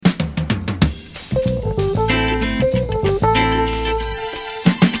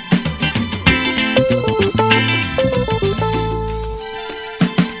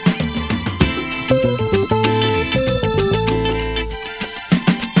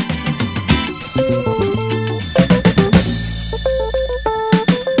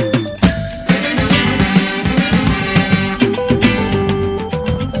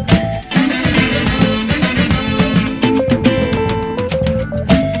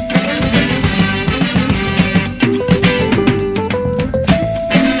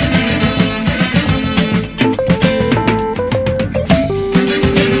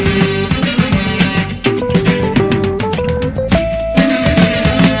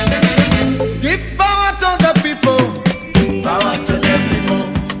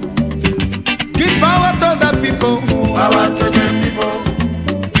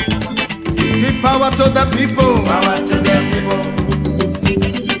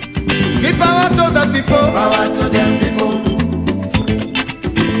people. Power to them people.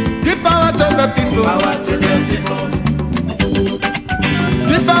 Give power to the people. Power to them people.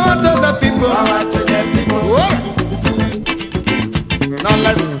 Give power to the people. Power to them people. Whoa. Now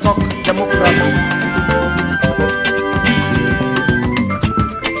let's talk democracy.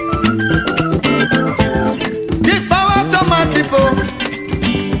 Give power to my people.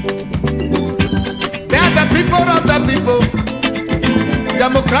 They are the people of the people.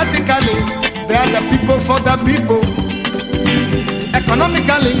 Democratically, they are the people for the people.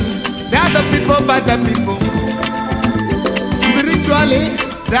 Economically, they are the people by the people. Spiritually,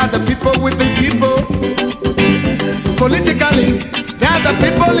 they are the people with the people. Politically, they are the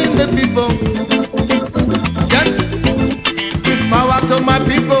people in the people. Yes, give power to my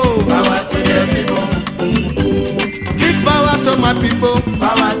people. Power to them people. Give power to my people.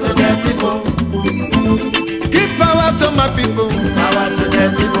 Power to them people. Give power to my people. Power to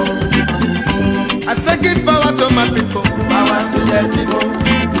them people. I say give power to my people. Power to them people.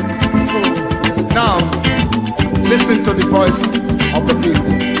 Now, listen to the voice of the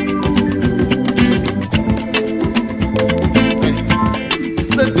people.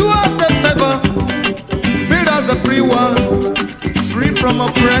 So do us the favor, build us a free world, free from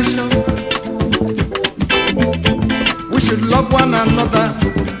oppression. We should love one another,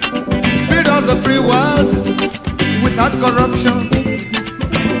 build us a free world without corruption.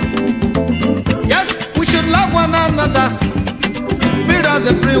 Yes, we should love one another, build us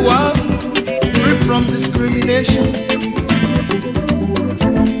a free world, free from discrimination.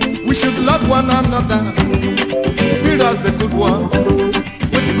 We should love one another, build us a good world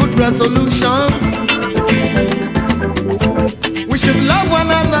with good resolutions. We should love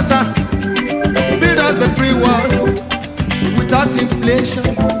one another, build us a free world without inflation.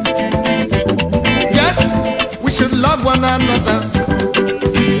 Yes, we should love one another,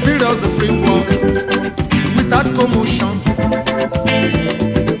 build us a free world without commotion.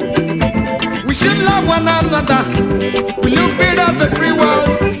 We should love one another. Will you build us a free world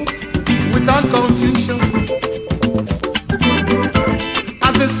without confusion?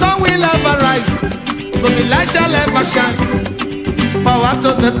 As the sun will ever rise, so the light shall ever shine. Power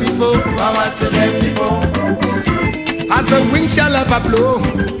to the people. Power to them people. As the wind shall ever blow,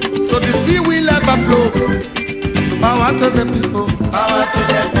 so the sea will ever flow. Power to the people. Power to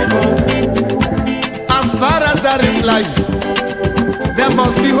them people. As far as there is life, there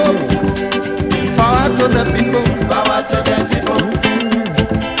must be hope. Power to the people. Power to them people.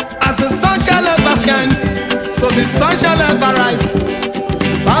 As the sun shall ever shine, so the sun shall ever rise.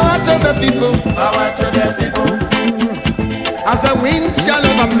 Power to the people. Power to them people. As the wind shall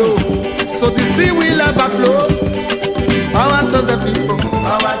ever blow, so the sea will ever flow. Power to the people.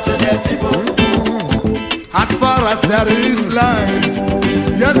 Power to them people. As far as there is life,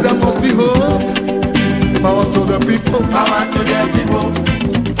 yes, there must be hope. Power to the people. Power to them people.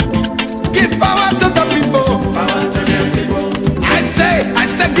 Give power to the people. Power to them people. I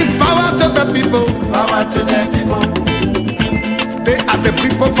say, give power to the people. Power to them people. They are the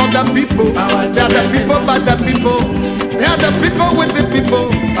people for the people. They are the people by the people. They are the people with the people.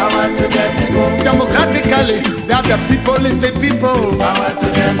 Power to them people. Democratically, they are the people in the people. Power to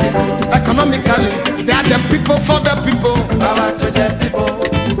them people. Economically, they are the people for the people. Power to them people.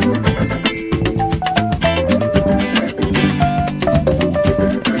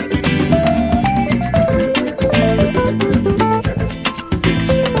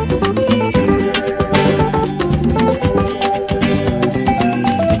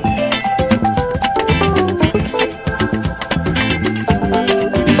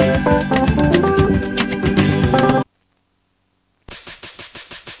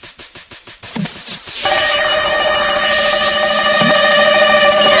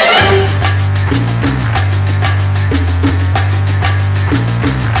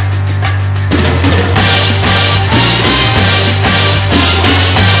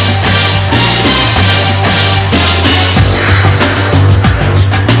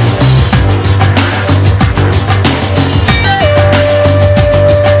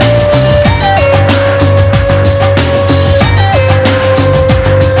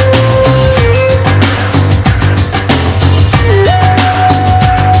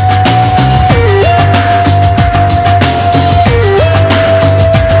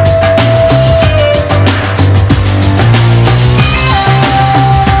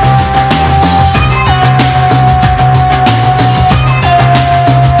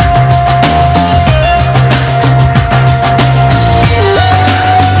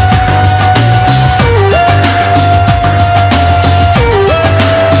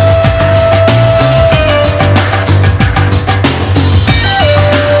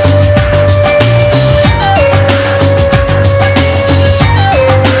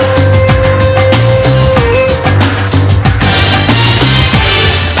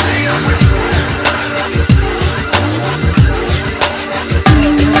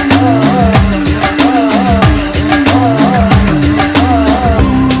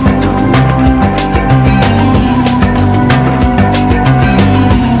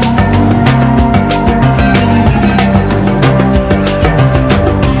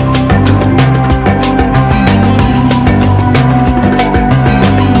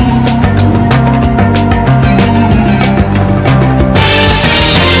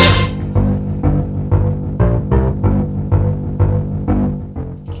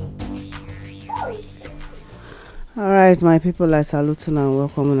 All right, my people, I salute you and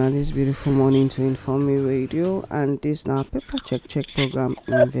welcome on this beautiful morning to Inform Me Radio, and this now paper check program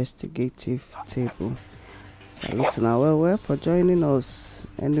investigative table. Salute you well for joining us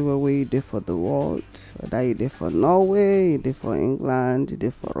anywhere where you did for the world, whether you did for Norway, you did for England, you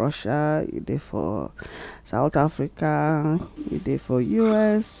did for Russia, you did for South Africa, you did for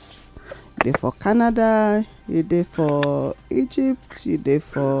US, you did for Canada, you did for Egypt, you did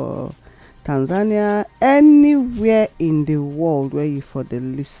for Tanzania, anywhere in the world where you for the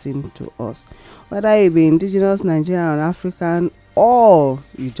listen to us, whether you be indigenous, Nigerian, or African, or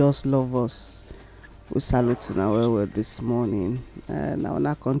you just love us. We salute you now well this morning. Now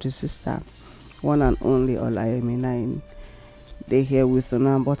our country sister, one and only Olayemi9, they here with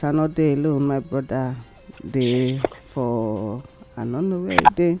you, but I'm not there alone. My brother, they for I don't know where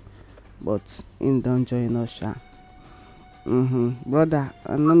they, but in don't join us. Brother,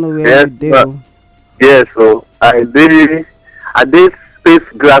 I don't know where Yes, you do. yes, so I did space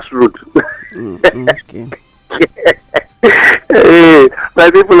grassroots. Okay. Hey, my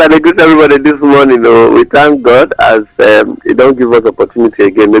people, and I greet everybody this morning. We thank God as He don't give us opportunity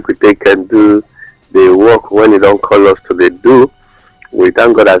again. Make we take and do the work when He don't call us to the do. We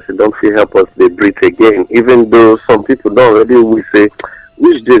thank God as He don't feel help us they breathe again. Even though some people don't already, we say,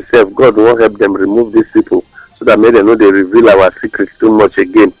 which they serve God won't help them remove these people, so that maybe they know they reveal our secrets too much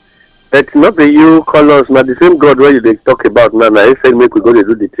again. But not the you call us, not the same God where they talk about now. He said make we go to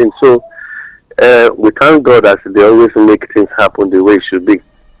do the thing. So we thank God as they always make things happen the way it should be.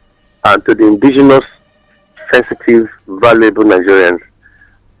 And to the indigenous, sensitive, valuable Nigerians,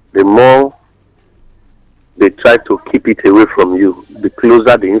 the more they try to keep it away from you, the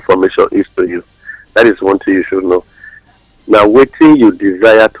closer the information is to you. That is one thing you should know. Now, waiting you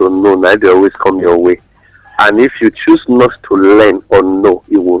desire to know, now they always come your way. And if you choose not to learn or know,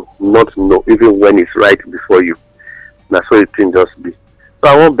 you will not know, even when it's right before you. That's what it can just be. So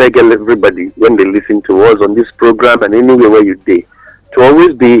I want to beg everybody when they listen to us on this program and anywhere where you day, to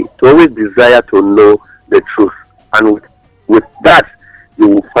always desire to know the truth. And with that, you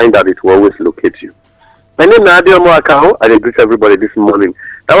will find out it will always locate you. My name is Nadia Moakao, and I greet everybody this morning.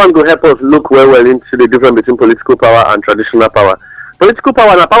 That one will help us look well into the difference between political power and traditional power. Political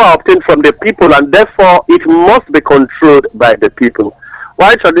power and power obtained from the people, and therefore it must be controlled by the people.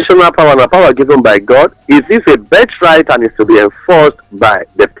 While traditional power and power given by God is a birthright and is to be enforced by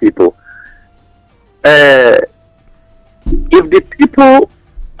the people. If the people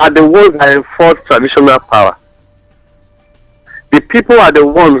are the ones that enforce traditional power, the people are the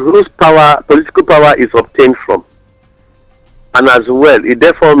ones whose political power is obtained from. And as well, it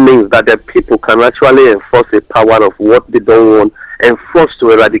therefore means that the people can actually enforce a power of what they don't want, enforce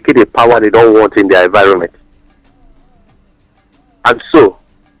to eradicate a power they don't want in their environment. And so,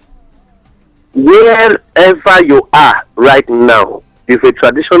 wherever you are right now, if a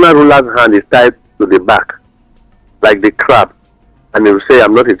traditional ruler's hand is tied to the back, like the crab, and they will say,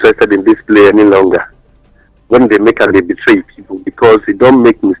 I'm not interested in this play any longer, when they make and they betray people, because they don't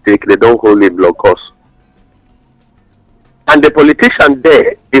make mistake, they don't hold a block us. And the politician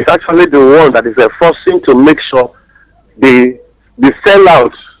there is actually the one that is enforcing to make sure the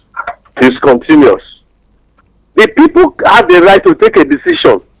sellout is continuous. The people have the right to take a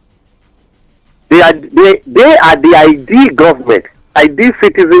decision. They are the ID government, ID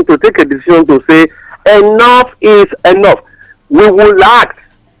citizen to take a decision to say enough is enough. We will act,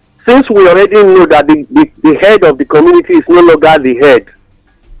 since we already know that the head of the community is no longer the head.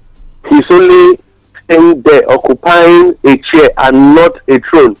 He's only staying there occupying a chair and not a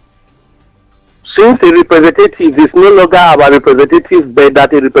throne. Since a representative is no longer our representative, but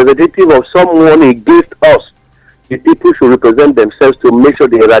that a representative of someone against us, the people should represent themselves to make sure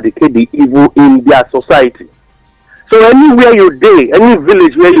they eradicate the evil in their society. So anywhere you day, any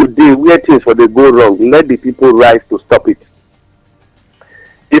village where you day, where things for they go wrong, let the people rise to stop it.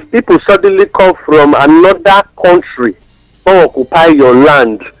 If people suddenly come from another country or occupy your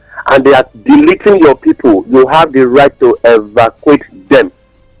land and they are deleting your people, you have the right to evacuate them.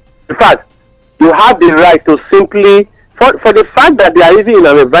 In fact, you have the right to simply, for the fact that they are living in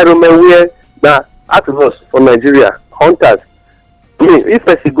an environment where, now, out of us, for Nigeria, hunters, I mean, if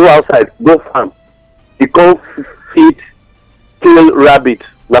they go outside, go farm, they can't feed, kill rabbit,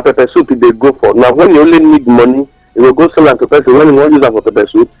 now pepper soup they go for. Now, when you only need money, you will go sell and pepper soup. When you want to use that for pepper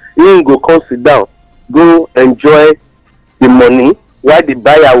soup, you go come sit down, go enjoy the money, while the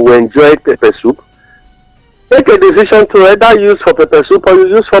buyer will enjoy pepper soup. Take a decision to either use for pepper soup or you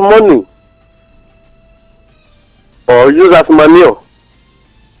use for money, or use as manure.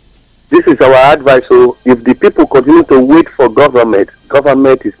 This is our advice. So if the people continue to wait for government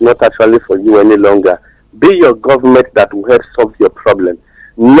is not actually for you any longer. Be your government that will help solve your problem.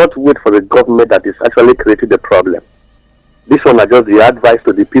 Not wait for the government that is actually creating the problem. This one is just the advice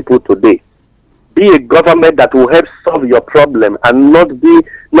to the people today. Be a government that will help solve your problem and not wait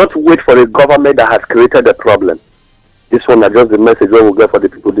for a government that has created the problem. This one is just the message we will get for the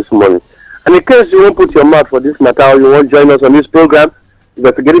people this morning. And in case you won't put your mouth for this matter or you won't join us on this program,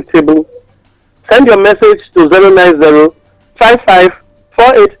 Investigative Table, send your message to 090 55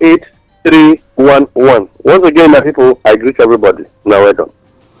 488 311. Once again, my people, I greet everybody. Now we're done.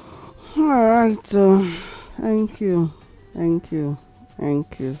 All right. Thank you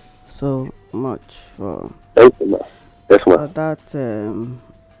so much for Thank you, ma'am. Yes, ma'am. for that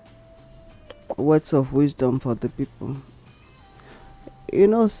words of wisdom for the people.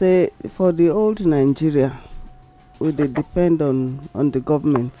 Say for the old Nigeria, we dey depend on the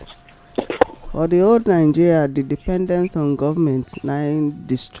government. For the old Nigeria, the dependence on government na im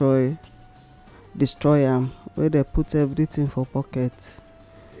destroy am, where they put everything for pocket.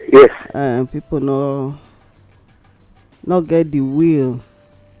 Yes. People no get the will.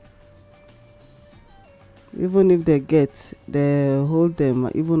 Even if they get, they hold them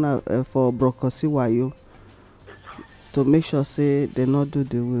even for brokosi wayo to make sure say they not do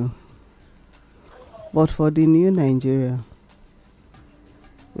the will. But for the new Nigeria,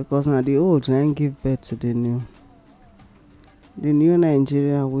 because now the old na im give birth to the new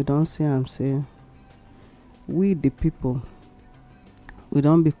Nigeria, we don see am say we the people, we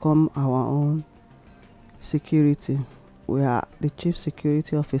don become our own security. We are the chief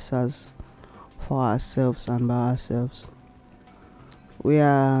security officers for ourselves and by ourselves. We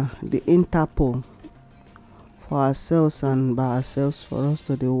are the Interpol for ourselves and by ourselves, for us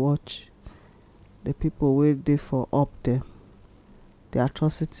to dey watch the people wey dey for up there, the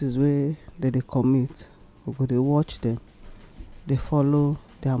atrocities wey they commit. We go dey watch them, dey follow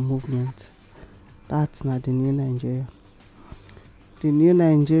their movement. That's not the new Nigeria. The new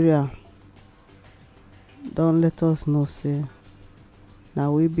Nigeria don let us know say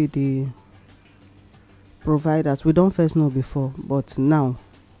now we be the providers. We don't first know before, but now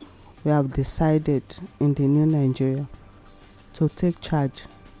we have decided in the new Nigeria to take charge,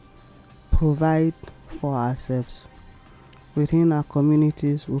 provide for ourselves. Within our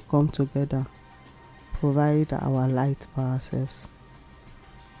communities, we come together, provide our light by ourselves,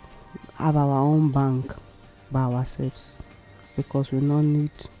 have our own bank by ourselves, because we don't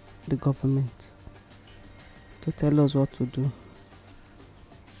need the government to tell us what to do.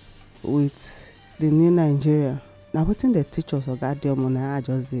 With the new Nigeria, now wetin they teach us oga Adeomo, I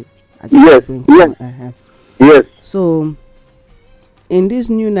just bring Yes. So in this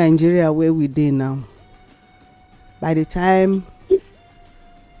new Nigeria where we dey now, by the time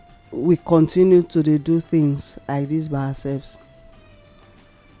we continue to do things like this by ourselves,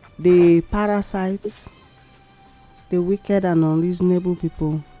 the parasites, the wicked and unreasonable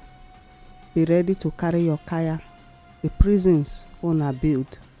people, be ready to carry your kaya. The prisons una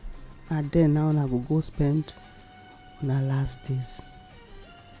build, and then now una go spend una last days.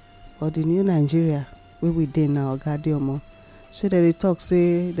 For the new Nigeria where we dey now, oga Adeomo, so they talk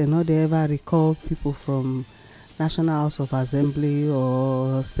say they no dey ever recall people from National House of Assembly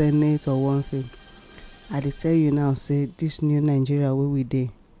or Senate or one thing. I dey tell you now, say this new Nigeria where we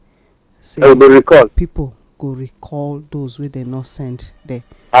dey, say people go recall those wey they not send there.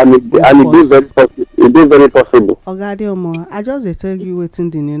 And it is very possible. It is very possible. Oga Adeomo, I just dey tell you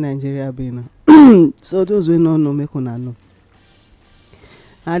wetin the new Nigeria be now. So those wey no know, make una know.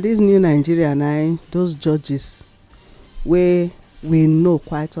 And this new Nigeria now, those judges where we know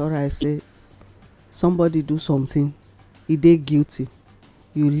quite alright say somebody do something, he dey guilty,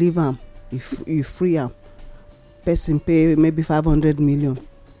 you leave am, you free am. Person pay maybe 500 million.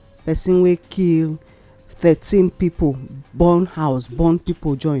 Person wey kill 13 people, burn house, burn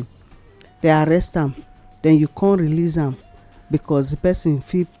people join, they arrest am, then you can't release am because the person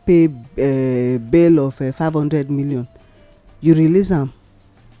fit pay bail of 500 million. You release am.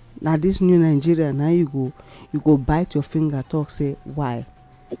 Now this new Nigeria, now you go bite your finger, talk say why.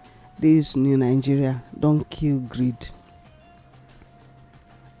 This new Nigeria don't kill greed.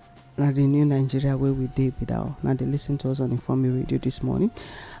 Now the new Nigeria where we dey be now. Now they listen to us on Informe Radio this morning,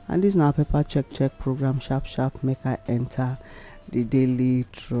 and this now paper check program. Sharp make I enter the Daily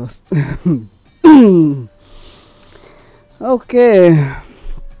Trust. Okay.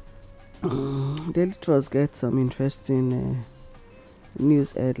 Daily Trust get some interesting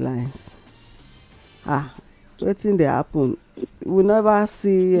news headlines. Wetin dey happen? We never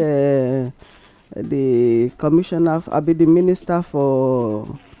see the commissioner, the minister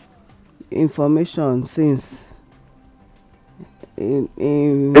for information since.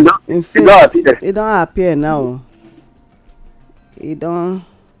 in fact, it don't appear now. It don't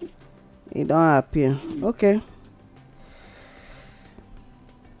appear. Okay.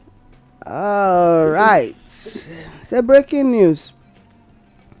 All right. So breaking news.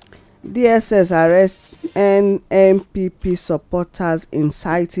 DSS arrests NNPP supporters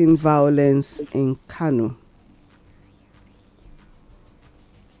inciting violence in Kano.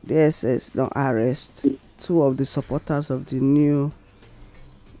 DSS don't arrest two of the supporters of the new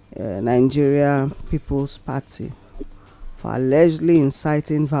Nigerian People's Party for allegedly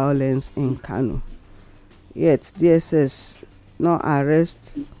inciting violence in Kano. Yet DSS not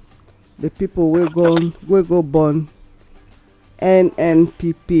arrest the people we go burn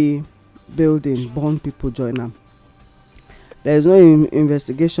NNPP building, burn people join them. There is no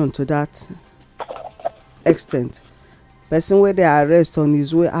investigation to that extent. Person where they arrest on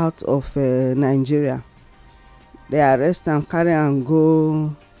his way out of Nigeria, they arrest and carry and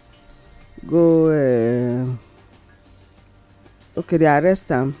go. Okay, they arrest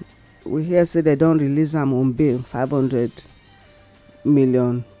them. We hear say they don't release them on bail, 500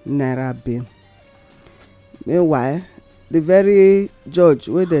 million naira bail. Meanwhile, the very judge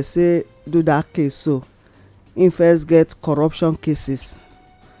where they say do that case, so him first get corruption cases.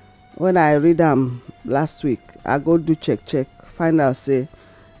 When I read them last week, I go do check, find out say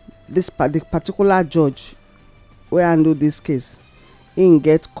the particular judge wey handle this case, him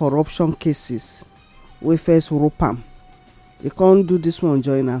get corruption cases wey first rope am. He can't do this one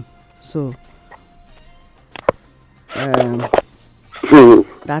join am. So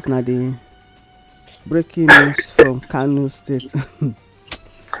that na the breaking news from Kano State.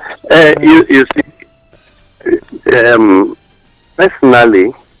 You see,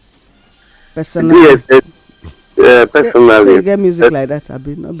 personally, personally. So you get music like that,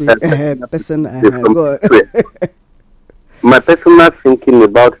 abi? No be personal. Go. My personal thinking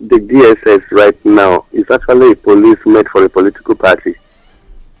about the DSS right now is actually a police made for a political party.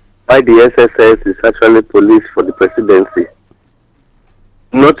 Why the SSS is actually police for the presidency.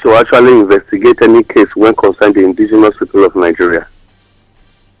 Not to actually investigate any case when concerned the indigenous people of Nigeria.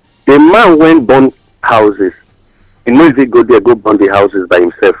 The man went burn houses. He knows he go there, go burn the houses by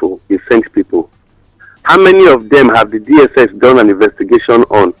himself. He sent people. How many of them have the DSS done an investigation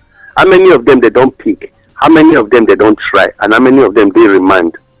on? How many of them they don't pick? How many of them they don't try? And how many of them they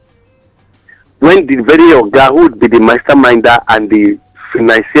remand? When the very Oga who would be the masterminder and the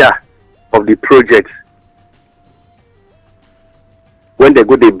financier of the project, when they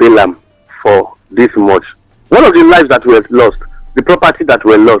go they bail them for this much. One of the lives that were lost, the property that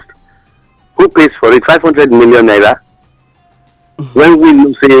were lost, who pays for it? 500 million naira. When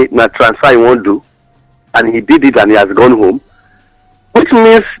we say na transfer he won't do, and he did it and he has gone home, which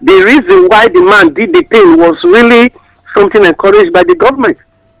means the reason why the man did the thing was really something encouraged by the government.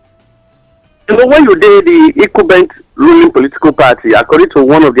 You know, when you did the incumbent ruling political party, according to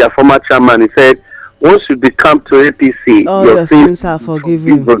one of their former chairman, he said, once you become to APC, all your sins are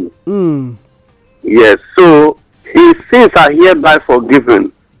forgiven. Yes, so his sins are hereby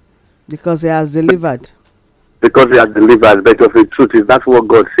forgiven. Because he has delivered. Because he has delivered. But of the truth is that's what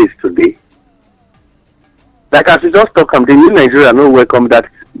God says today. Like as you just talk, the new Nigeria no welcome that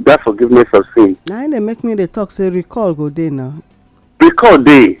forgiveness of sin. Now they make me the talk say recall go day now. Recall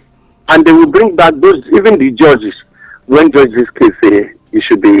day. And they will bring back those, even the judges, when judge this case say he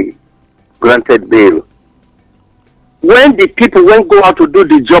should be granted bail. When the people when go out to do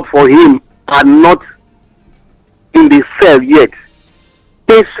the job for him are not in the cell yet,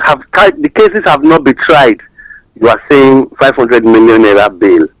 the cases have not been tried, you are saying 500 million naira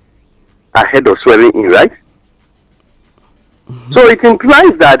bail ahead of swearing in, right? So it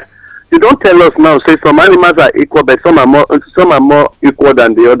implies that you don't tell us now, say some animals are equal, but some are more equal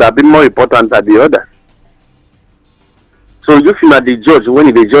than the other, a bit more important than the other. So you feel that the judge,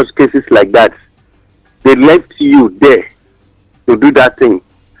 when they judge cases like that, they left you there to do that thing.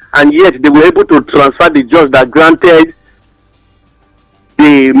 And yet they were able to transfer the judge that granted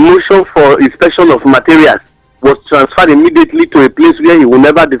the motion for inspection of materials was transferred immediately to a place where he will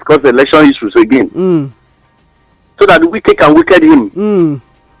never discuss election issues again. So that wicked can wicked him.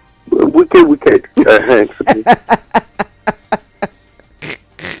 Wicked.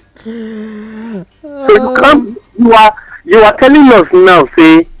 So you are telling us now,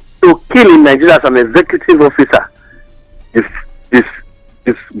 say, to kill in Nigeria as an executive officer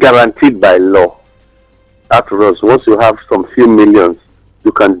is guaranteed by law. After us, once you have some few millions,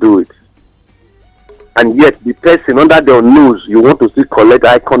 you can do it. And yet the person under their nose, you want to see collect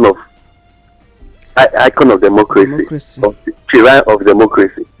icon of democracy. Of the tyranny of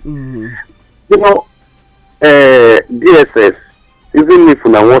democracy. You know, DSS, even if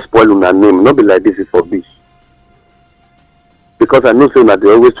una wan spoil una name, no be like this, e for be. Because I know say una dey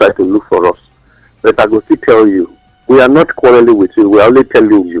always try to look for us. But I go still tell you, we are not quarreling with you, we are only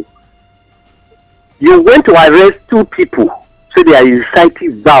telling you. You went to arrest 2 people, say they are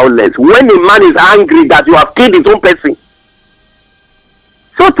inciting violence, when a man is angry that you have killed his own person.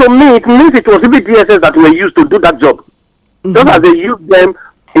 So to me, it means it was even DSS that were used to do that job. Just as they used them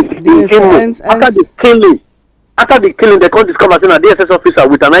in Imo. After the killing, they can't discover saying a DSS officer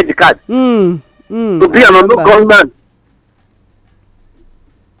with an ID card. To be an unknown gunman.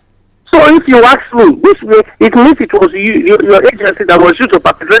 So if you ask me, this way, it means it was your agency that was used to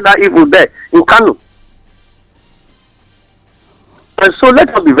perpetrate that evil there in Kano. And so let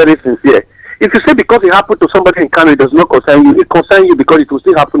us be very sincere. If you say because it happened to somebody in Kano, it does not concern you, it concerns you because it will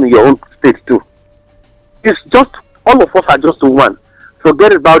still happen in your own state too. It's just, all of us are just one.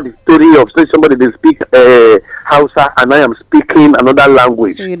 Forget about the story of say somebody they speak Hausa and I am speaking another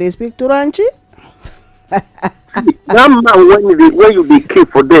language. So you they speak Turanchi? That man when you be kill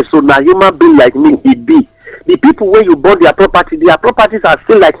for this, so now human being like me, he be. The people where you burn their properties are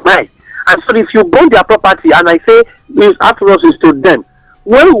still like mine. And so if you burn their property, and I say this after us is to them.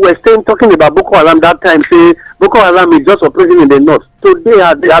 When we were talking about Boko Haram that time, say Boko Haram is just operating in the north. So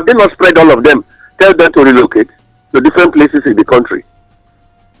have they not spread all of them? Tell them to relocate to different places in the country.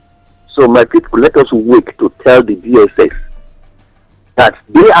 So my people, let us wait to tell the DSS that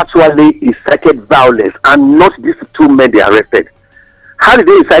they actually incited violence and not these 2 men they arrested. How did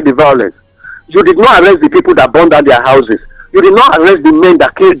they incite the violence? You did not arrest the people that burned down their houses. You did not arrest the men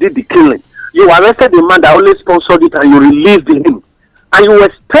that did the killing. You arrested the man that only sponsored it and you released him. And you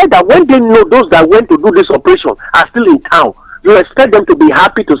expect that when they know those that went to do this operation are still in town, you expect them to be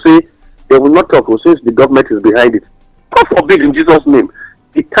happy to say they will not talk since the government is behind it. God forbid in Jesus' name.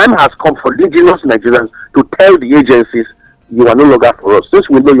 The time has come for indigenous Nigerians to tell the agencies you are no longer for us. Since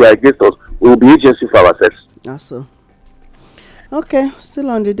we know you are against us, we will be agency for ourselves. That's so. Okay, still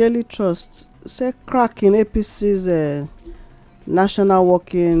on the Daily Trust. Say crack in APC's National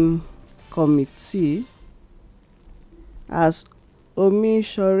Working Committee as Omi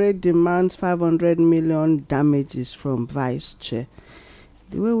Shure demands 500 million damages from Vice Chair.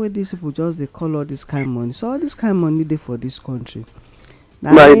 The way these people just they call all this kind of money. So all this kind of money they for this country.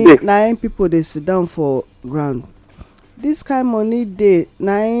 Nine people they sit down for ground. This kind of money they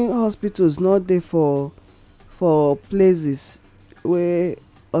 9 hospitals not there for places where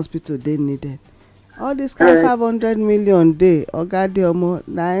hospital they needed. All this kind of 500 million day oga dey omo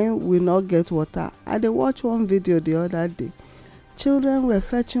 9 will not get water. I dey watch one video the other day. Children were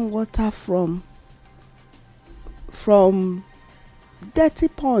fetching water from dirty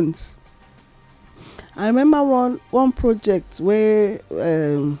ponds. I remember one project where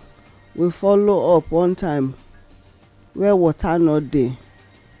we follow up one time where water not dey,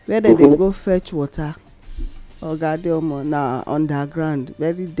 where they go fetch water oga dey omo na underground,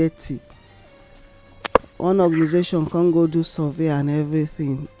 very dirty. One organization can go do survey and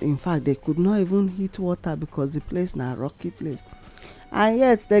everything. In fact, they could not even hit water because the place na rocky place. And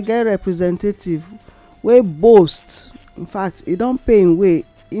yet they get representative wey boast. In fact, e don pay im way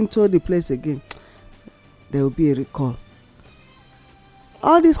into the place again. There will be a recall.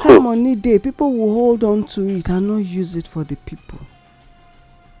 All this kind of money dey, people will hold on to it and not use it for the people.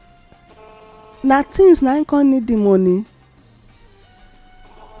 Na things na im come need the money.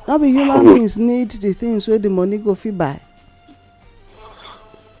 No be human beings need the things where the money go fit buy.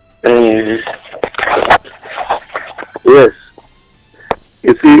 Yes.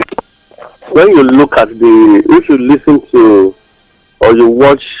 You see, when you look at if you listen to or you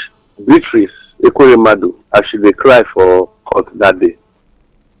watch Beatrice Ekwuemadu as she dey cry for court that day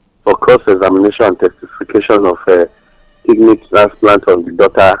for cross-examination and testification of kidney transplant on the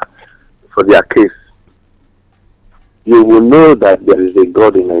daughter for their case, you will know that there is a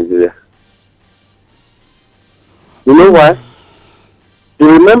God in Nigeria. You know why?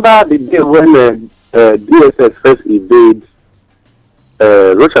 You remember the day when DSS first invaded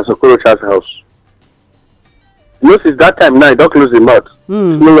Rocha Sokorocha's house? You know, since that time now, he don't close the mouth.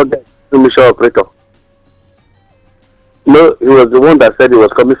 No longer mission operator. No, he was the one that said he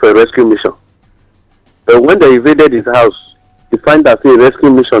was coming for a rescue mission. But when they invaded his house, he find that a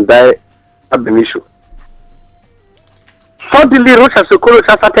rescue mission died at the issue. Suddenly, Rocha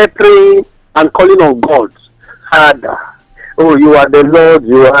Sokorocha started praying and calling on God. Father, oh, you are the Lord,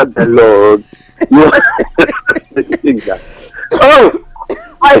 you are the Lord. You are oh,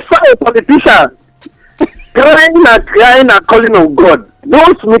 I saw a politician crying and calling on God.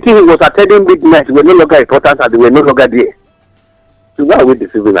 Those meetings he was attending midnight were no longer important and they were no longer there. So why are we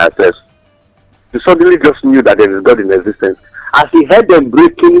deceiving ourselves? You suddenly just knew that there is God in existence. As he heard them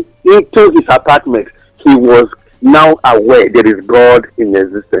breaking into his apartment, he was now aware there is God in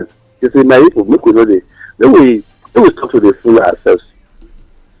existence. You see, my people, make we know this. Then we start to the fool ourselves.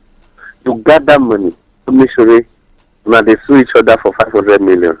 To gather money to make sure now they sue each other for 500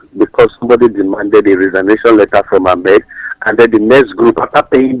 million because somebody demanded a resignation letter from Ahmed, and then the next group, after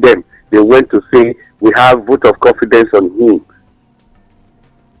paying them, they went to say we have vote of confidence on him,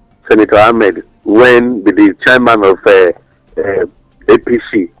 Senator Ahmed, when the chairman of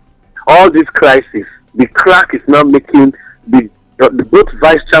APC. All this crisis, the crack is now making the both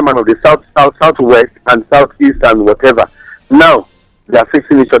vice chairman of the southwest and southeast and whatever. Now they are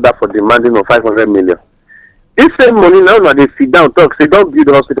facing each other for demanding of 500 million. This same money now they sit down talk say don't build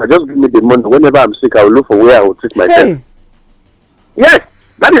the hospital, just give me the money. Whenever I'm sick, I will look for where I will treat myself. Hey. Yes,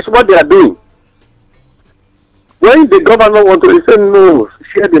 that is what they are doing. When the governor want to say no,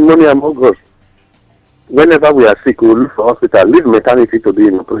 share the money among us. Whenever we are sick, we will look for hospital, leave maternity to be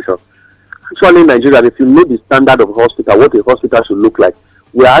in operation. Actually in Nigeria, if you know the standard of hospital, what a hospital should look like,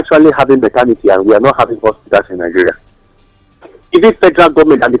 we are actually having maternity and we are not having hospitals in Nigeria. Even federal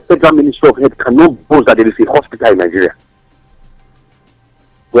government and the federal ministry of health cannot boast that there is a hospital in Nigeria.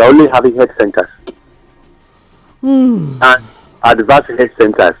 We are only having health centers. And advanced health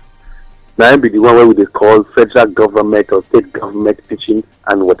centers. Now be the one where we call federal government or state government teaching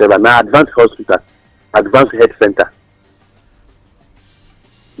and whatever. Now advanced hospital, advanced health center.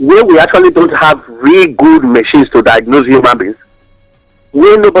 Where we actually don't have really good machines to diagnose human beings.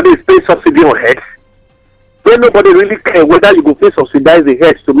 Where nobody is paying subsidy on health. Where nobody really cares whether you go pay subsidize the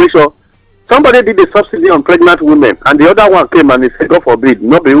health to make sure somebody did a subsidy on pregnant women and the other one came and he said, God forbid,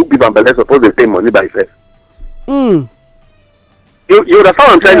 nobody who give ambulance supposed to pay money by itself. You understand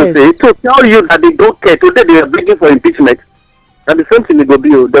what I'm trying to say? To tell you that they don't care, today they are begging for impeachment, and the same thing there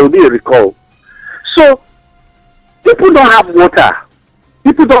will be a recall. So people don't have water.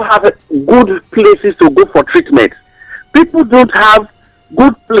 People don't have good places to go for treatment. People don't have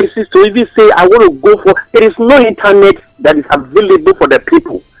good places to even say, I want to go for. There is no internet that is available for the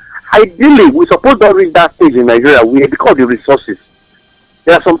people. Ideally, we suppose to reach that stage in Nigeria because of the resources.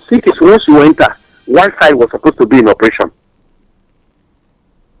 There are some cities, once you enter, Wi-Fi was supposed to be in operation.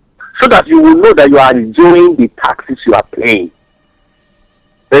 So that you will know that you are enjoying the taxes you are paying.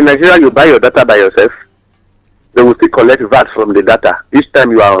 In Nigeria, you buy your data by yourself. They will still collect VAT from the data each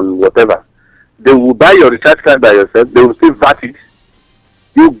time you are on whatever. They will buy your recharge card by yourself. They will still VAT it.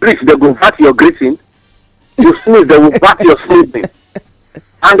 You greet, they will VAT your greeting. You sneeze, they will VAT your sneezing.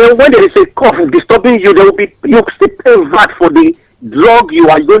 And then when there is a cough disturbing you, there will be you still pay VAT for the drug you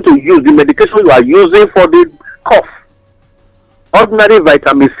are going to use, the medication you are using for the cough. Ordinary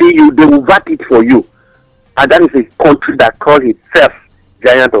vitamin C, they will VAT it for you. And that is a country that calls itself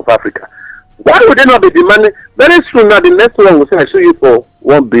Giant of Africa. Why would they not be demanding? Very soon now, the next one will say, I show you for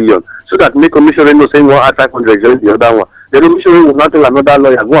 1 billion. So that make commissioner no saying one at 500 join the other one. The commissioner will not tell another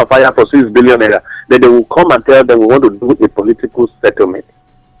lawyer, go and fire for 6 billion naira. Then they will come and tell them we want to do a political settlement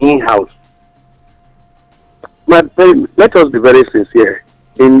in-house. But let us be very sincere.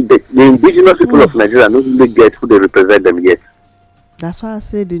 The indigenous people of Nigeria don't really get who they represent them yet. That's why I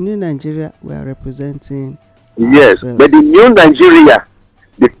say the new Nigeria we are representing. Yes, ourselves. But the new Nigeria,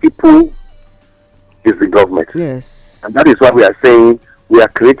 the people is the government. Yes. And that is why we are saying we are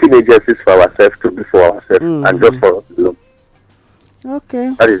creating agencies for ourselves to be for ourselves and just for us alone.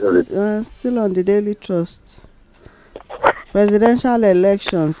 Okay. That is all it. Still on the Daily Trust. Presidential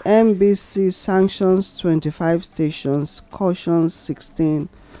elections, NBC sanctions 25 stations, cautions 16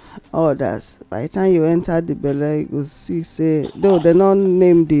 others. By the time you enter the belle, you will see, say, though they don't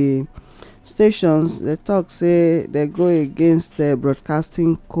name the stations, they talk, say, they go against the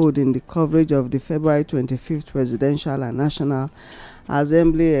broadcasting code in the coverage of the February 25th presidential and national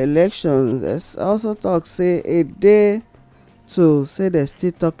assembly elections. There's also talk, say, a day to say they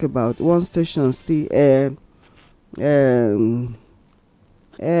still talk about one station still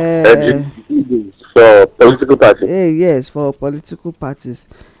for political parties. Yes, for political parties.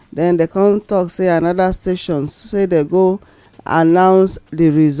 Then they come talk, say another station say they go announce the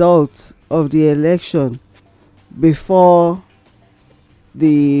result of the election before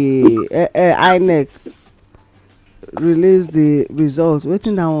the INEC release the result.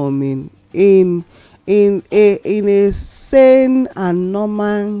 Wetin that one mean? In a sane and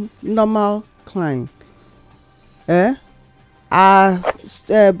normal climate,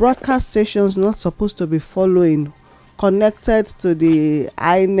 broadcast stations not supposed to be following connected to the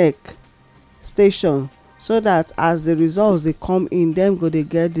INEC station, so that as the results they come in, them go they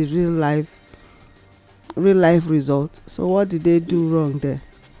get the real life result. So what did they do wrong there?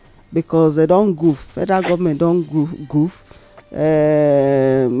 Because they don't goof, federal government don't goof,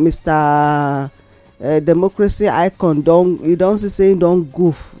 Mr. Democracy icon don see say don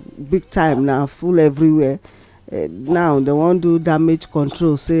goof big time now, full everywhere. Now they wan do damage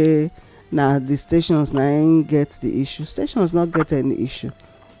control, say na the stations na im get the issue. Stations not get any issue.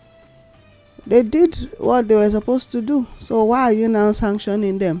 They did what they were supposed to do, so why are you now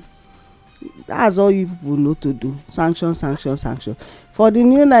sanctioning them? That's all you people know to do. Sanction. For the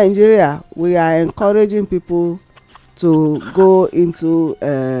new Nigeria, we are encouraging people to go into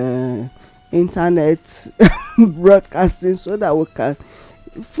internet broadcasting so that we can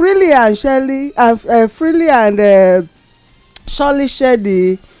freely and surely surely share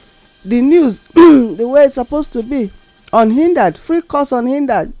the news the way it's supposed to be, unhindered, free course,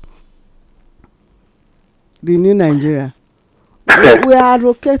 unhindered. The new Nigeria, we are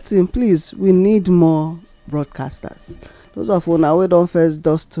advocating, please, we need more broadcasters. Those of una wey don first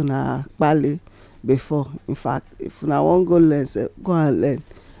dust una kpali before, in fact, if una wan go learn, go and learn.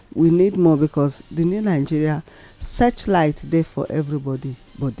 We need more, because the new Nigeria searchlight dey for everybody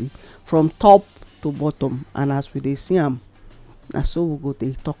body, from top to bottom, and as we dey see am, na so we go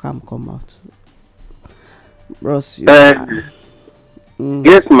dey talk am come out. Bros, yes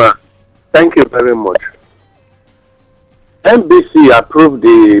ma, thank you very much. NBC approved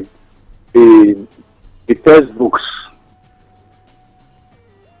the textbooks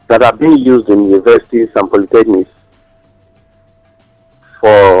that are being used in universities and polytechnics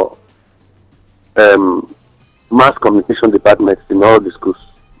for mass communication departments in all the schools.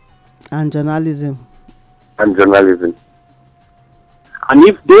 And journalism. And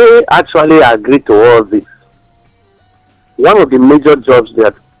if they actually agree to all this, one of the major jobs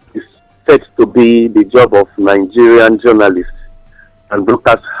that is set to be the job of Nigerian journalists and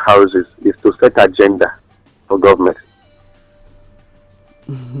broadcast houses is to set agenda for government.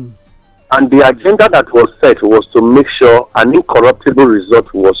 Mm-hmm. And the agenda that was set was to make sure an incorruptible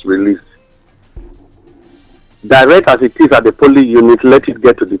result was released. Direct as it is at the polling unit, let it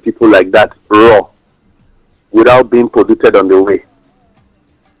get to the people like that, raw, without being polluted on the way.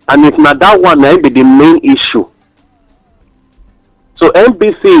 And if not that one, that be the main issue. So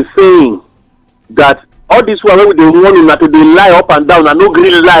NBC is saying that all this one they want not to lie up and down and no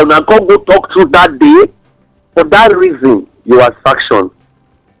green lie and can't go talk through that day. For that reason, you are faction.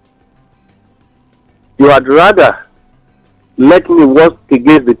 You had rather let me work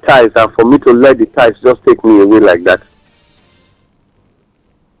against the ties and for me to let the ties just take me away like that.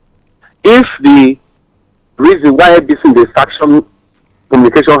 If the reason why this in the faction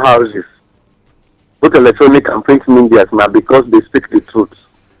communication houses, both electronic and print media, now because they speak the truth,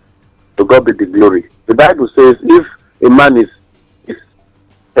 to God be the glory. The Bible says if a man is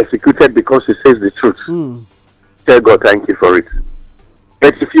executed because he says the truth, tell God thank you for it.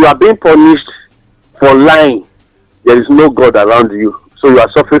 But if you are being punished for lying, there is no God around you, so you are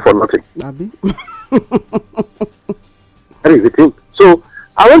suffering for nothing. That is the thing. So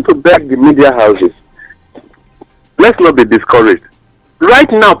I want to beg the media houses, let's not be discouraged.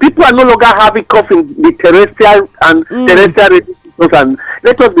 Right now, people are no longer having coffee the terrestrial and terrestrial radio stations, and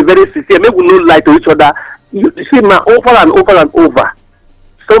let us be very sincere. Maybe we don't lie to each other. You see, over and over,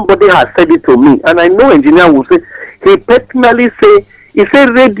 somebody has said it to me, and I know engineer will say, he personally say, he said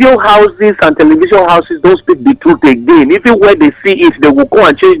radio houses and television houses don't speak the truth again. Even where they see it, they will go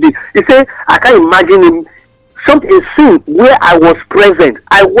and change it. He said, I can't imagine him. Something scene where I was present.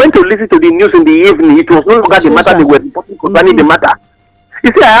 I went to listen to the news in the evening. It was no longer the matter they were reporting concerning the matter.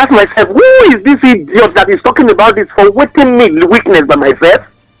 You see, I asked myself, who is this idiot that is talking about this for waiting me weakness by myself?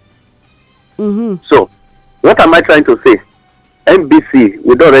 So, what am I trying to say? NBC,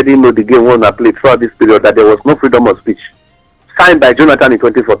 we already know the game one I played throughout this period, that there was no freedom of speech. Signed by Jonathan in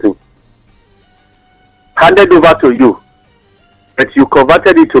 2014. Handed over to you. But you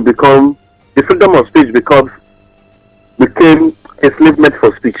converted it to become, the freedom of speech became enslavement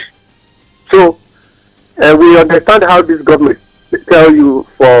for speech. So, we understand how this government tell you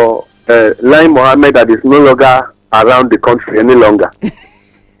for Lai Mohammed that is no longer around the country any longer.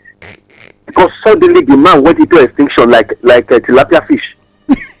 Because suddenly the man went into extinction like a tilapia fish.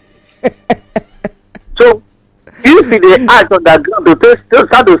 So, if they act on that ground, they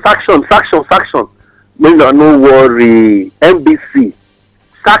start to sanction. No worry, NBC.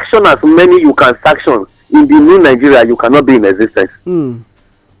 Sanction as many you can sanction. In the new Nigeria, you cannot be in existence.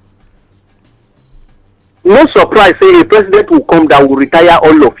 No surprise, say a president will come that will retire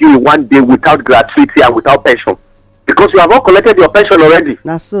all of you in one day without gratuity and without pension. Because you have all collected your pension already.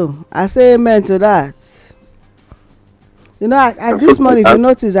 That's so. I say amen to that. You know, I this morning, if you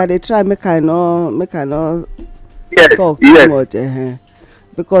notice that they try make I not talk too much.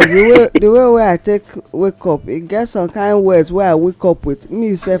 because the way wey I take wake up, e get some kind words wey I wake up with.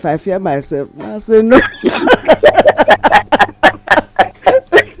 Me sef, I fear myself. I say no.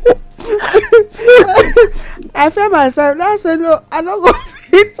 I fear myself. I say no, I no go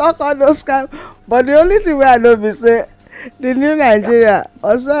fit talk all those kind. But the only thing wey I know be say the new Nigeria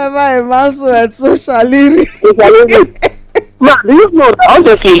whatsoever a man sweat so shall he reap. Ma, do you know that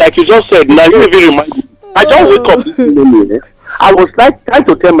honestly, like you just said, now you even remind me. I just wake up this morning. I was like trying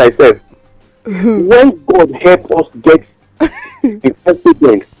to tell myself, when God help us get the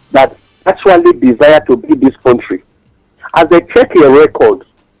president that actually desire to be this country, as they check your records,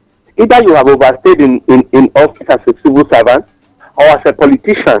 either you have overstayed in office as a civil servant or as a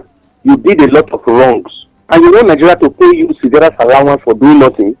politician, you did a lot of wrongs, and you want Nigeria to pay you severe allowance for doing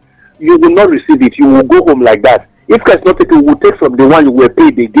nothing, you will not receive it. You will go home like that. If it's not taken, we will take from the one you were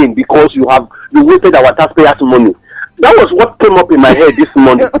paid again because you wasted our taxpayers' money. That was what came up in my head this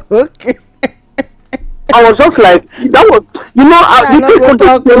morning. Okay. I was just like, that was, you know,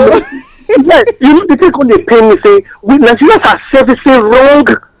 yes, you know, the take on the pain me say, we Nigerians are servicing wrong,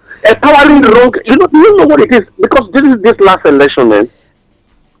 empowering wrong. You know what it is? Because this last election, man,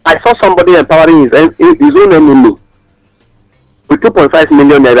 I saw somebody empowering his own enemy with 2.5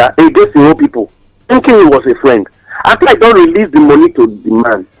 million naira against the whole people, thinking he was a friend. After I don't release the money to the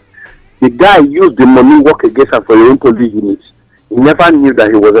man, the guy used the money work against him for your own police units. He never knew that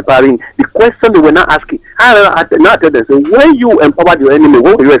he was empowering. The question they were not asking, I tell them, so when you empowered your enemy,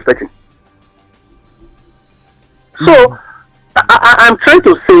 what were you expecting? So I'm trying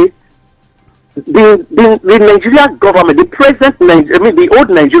to say the Nigerian government, the present Nigeria, the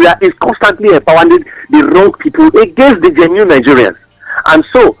old Nigeria is constantly empowering the wrong people against the genuine Nigerians. And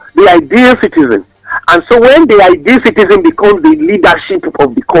so the ideal citizen. And so when the ideal citizen becomes the leadership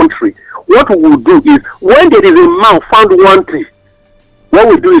of the country, what we will do is, when there is a man found wanting, what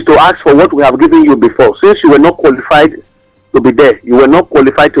we do is to ask for what we have given you before. Since you were not qualified to be there, you were not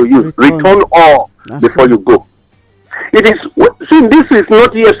qualified to use, return all before you go. It is, see, this is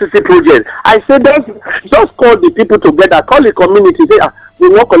not EFCC project. I said that, just call the people together, call the community, say, we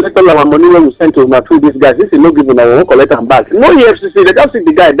won't collect all our money when we send to these guys. This is not given, I won't collect them back. No EFCC, they just sit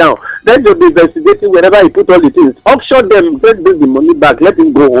the guy down. Then they'll be investigating wherever he put all the things. Auction them, let bring the money back, let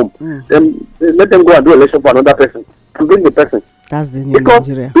him go home. Then let them go and do election for another person and bring the person. That's the new because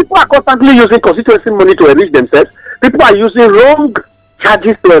Nigeria. People are constantly using constituency money to enrich themselves. People are using wrong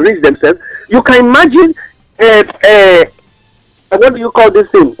charges to enrich themselves. You can imagine, what do you call this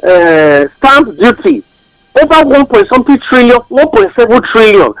thing? Stamp duty. Over 1.something trillion, 1.7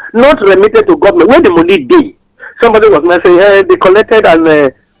 trillion, not remitted to government. Where the money did? Somebody was saying, they collected and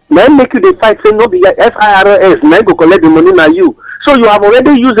then make you the fight, say no, the FIRS, now go collect the money now you. So you have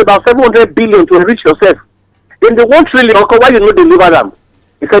already used about 700 billion to enrich yourself. In the 1 trillion, why you not deliver them?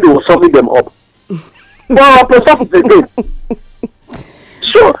 He said he was summing them up. Well, again.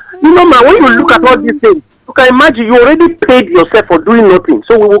 So, you know, man, when you look at all these things, you can imagine you already paid yourself for doing nothing.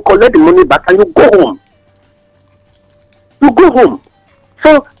 So we will collect the money back and you go home. You go home.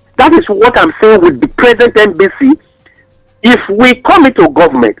 So that is what I'm saying with the present NBC. If we come into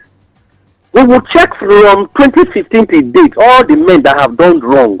government, we will check from 2015 to date all the men that have done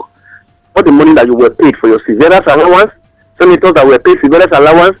wrong, all the money that you were paid for your severance allowance, senators that were paid severance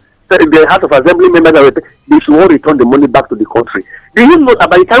allowance, the House of Assembly members that were paid, they should all return the money back to the country. Do you know that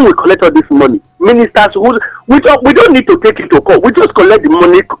by the time we collect all this money, ministers, we don't need to take it to court. We just collect the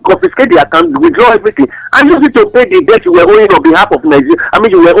money, confiscate the account, withdraw everything, and use it to pay the debt you were owing on behalf of Nigeria. I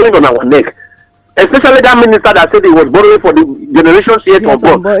mean, you were owing on our neck. Especially that minister that said he was borrowing for the generations yet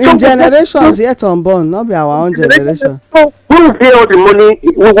unborn. In generations yet unborn, not be our own generation. So we will pay all the money,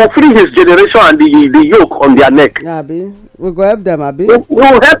 we will free his generation and the yoke on their neck. Yeah, we go help them, Abi. We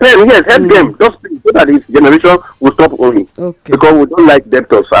will help them, yes, help them. Just so that his generation will stop owing. Okay. Because we don't like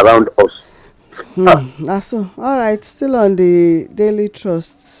debtors around us. That's so. All right, still on the Daily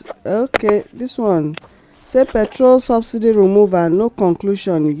Trust. Okay, this one. Say petrol subsidy removal, no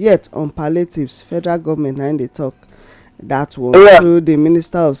conclusion yet on palliatives. Federal government and they talk that one through the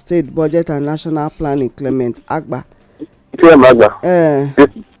Minister of State, Budget and National Planning, Clement Agba.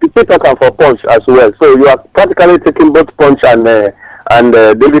 You take talking for Punch as well, so you are practically taking both Punch and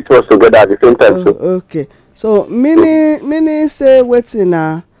Daily Trust together at the same time. Okay, so many say waiting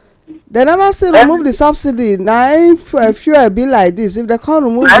now. They never say remove the subsidy. Now if fuel be like this, if they can't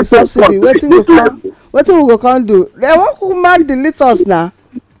remove the subsidy, wetin we go come do? They won't mark the liters now.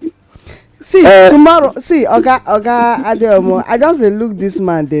 See tomorrow, see Oga Adeomo, I just dey look this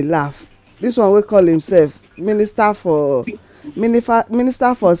man, they laugh. This one we call himself Minister for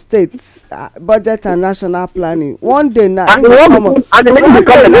minister for state budget and national planning. One day now And wait,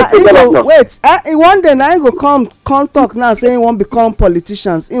 one day now he go come talk now say he wan become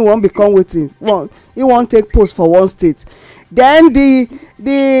politicians, he wan become wetin, he wan take post for one state. Then the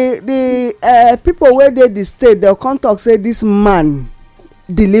people wey dey the state, dem come talk say this man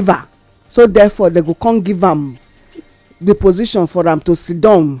deliver, so therefore they go come give am the position for am to sit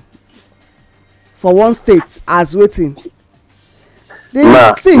down for one state as wetin.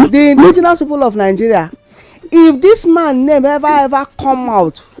 See, the indigenous people of Nigeria, if this man name ever come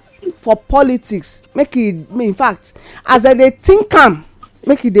out for politics, make e, in fact, as I dey think am,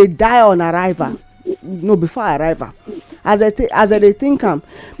 make e dey die on arrival, no, before arrival, as I dey think am,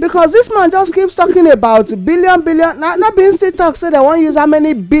 because this man just keeps talking about billion. Not being still talk say they wan use how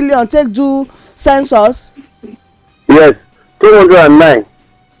many billion take do census. Yes, 209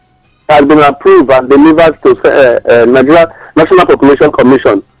 has been approved and delivered to Nigeria National Population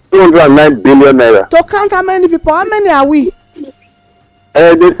Commission. 209 billion naira. To count how many people? How many are we?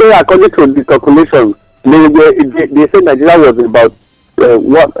 They say according to the calculation, they say Nigeria was about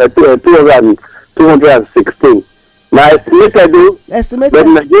 216. Now estimated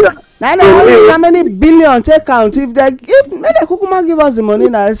Nigeria. Now how many billion take count? If make the kukuma give us the money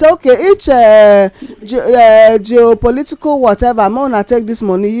now, say okay, each geopolitical whatever, may una take this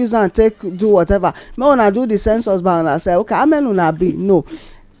money, use and take do whatever. May una do the census by una say okay, how many una be? No,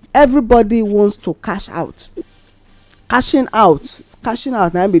 everybody wants to cash out. Cashing out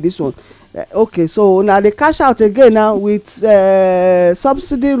now be this one. Okay, so now they cash out again now with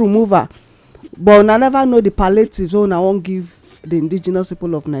subsidy removal, but una never know the palliatives. So una won't give the indigenous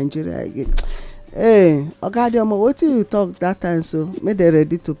people of Nigeria again. Hey, Ogadiomo, what did you talk that time? So make they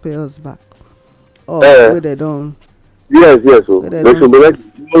ready to pay us back. Oh, wait, they don't. Yes. So they should be ready.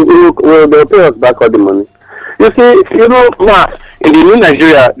 They'll pay us back all the money. You see, in the new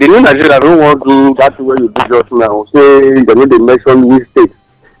Nigeria don't want to do that way you do just now. Say they need to mention which state.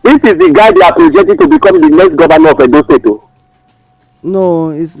 This is the guy they are projecting to become the next governor of Edo State.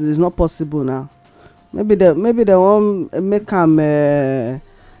 No, it's not possible now. Maybe they won't make him. It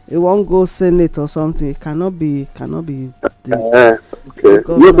won't go Senate or something. It cannot be. Okay.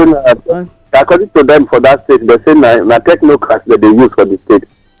 According to them, for that state, they say na technocrats that they use for the state.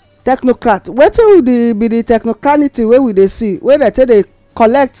 Technocrat. Wetin will be the technocracy wey we dey see? Where they say they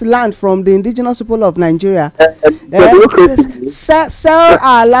collect land from the indigenous people of Nigeria, sell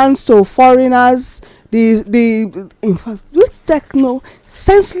our lands to foreigners. In fact, this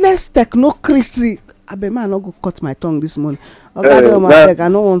senseless technocracy. Abema, I no go cut my tongue this morning. Okay, I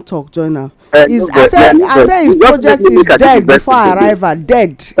no wan talk. Join now. I say his project is dead before arrival.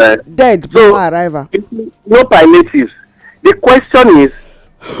 Dead before arrival. No palliatives. The question is,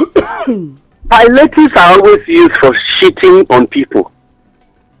 palliatives are always used for shitting on people.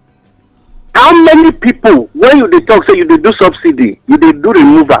 How many people, when you dey talk, say you dey do subsidy, you dey do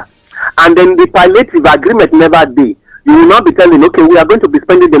removal, and then the palliative agreement never dey, you will not be telling, okay, we are going to be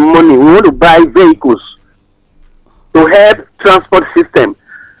spending the money, we want to buy vehicles to help transport system.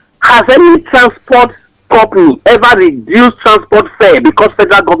 Has any transport company ever reduced transport fare because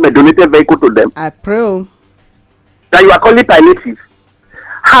federal government donated vehicle to them? I pray that you are calling palliative.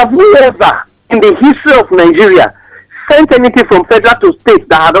 Have we ever, in the history of Nigeria, sent anything from federal to state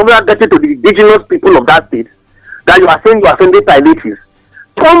that had ever gotten to the indigenous people of that state that you are saying you are sending palliatives?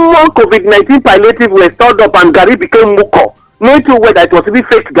 Common COVID-19 palliative were stored up and Gary became muko. Knowing too well that it was even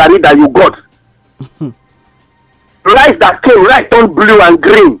fake Gary that you got. Rice that came, rice turned blue and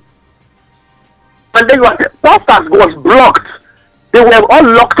green. And then posters was blocked. They were all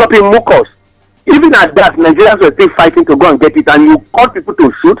locked up in mucus. Even at that, Nigerians were still fighting to go and get it, and you call people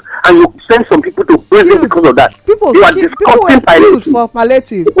to shoot, and you send some people to prison because of that. People you are discussing palliative. For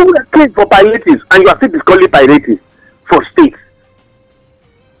palliative. People were killed for palliatives, and you are still discussing palliatives for states.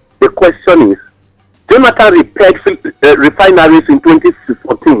 The question is, Jonathan repaired refineries in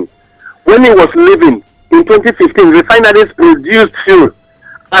 2014. When he was leaving in 2015, refineries produced fuel,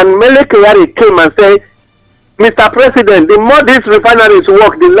 and Mele Kyari came and said, Mr. President, the more these refineries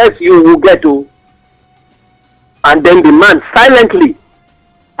work, the less you will get to. And then the man silently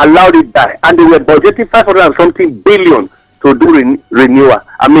allowed it die. And they were budgeting 500 and something billion to do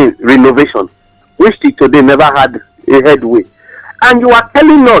renovation, which today never had a headway. And you are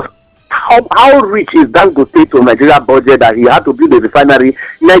telling us how rich is Dangote to Nigeria budget that he had to build a refinery.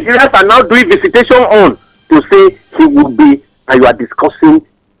 Nigerians are now doing visitation on to say he will be, and you are discussing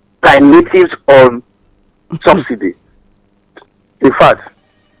palliatives on subsidy. In fact,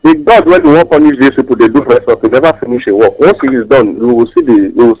 the God when we want to punish these people, they do first off, they never finish a work. Once it is done, we will see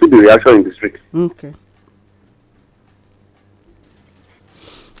the reaction in the street. Okay.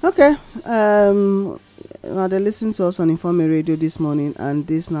 Okay. Now they listen to us on Informe Radio this morning, and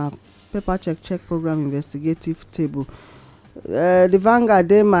this now paper check program investigative table. The Vanguard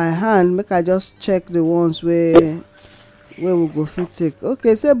dey my hand, make I just check the ones where we go fit take.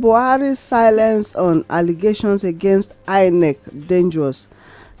 Okay, say Buhari's silence on allegations against INEC dangerous.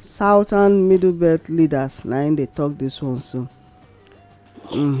 Southern Middle Belt leaders na im dey talk this one so.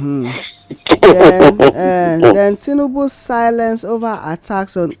 Then Tinubu's silence over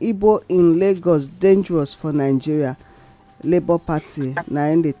attacks on Igbo in Lagos dangerous for Nigeria. Labour Party na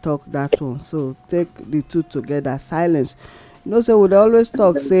im dey talk that one. So take the two together. Silence. You know, say we dey always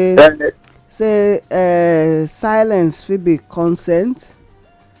talk say silence fit be consent.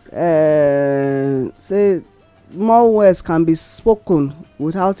 Say more words can be spoken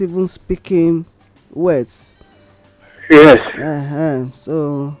without even speaking words. Yes.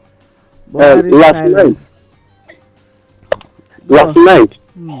 So last night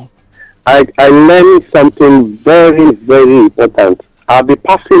I learned something very, very important. I'll be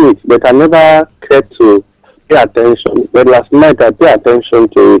passing it, but I never cared to pay attention. But last night I paid attention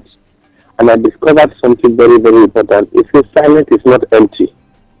to it, and I discovered something very, very important. It says silence is not empty.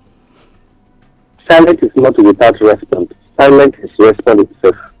 Silence is not without response. Silence is response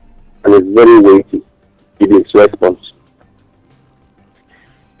itself, and it's very weighty in its response.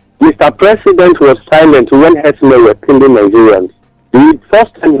 Mr. President was silent when herdsmen were killing Nigerians. The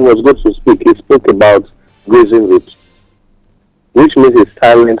first time he was going to speak, he spoke about grazing routes, which means his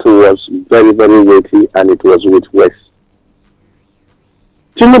silence was very, very weighty, and it was with words.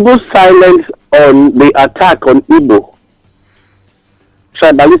 Tinubu's silence on the attack on Igbo,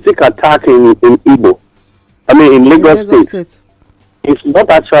 tribalistic attack in Igbo, in Lagos State, it's not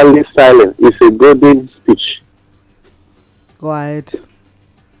actually silent, it's a golden speech. Go ahead.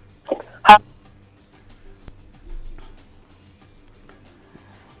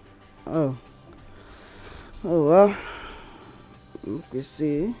 Oh well, we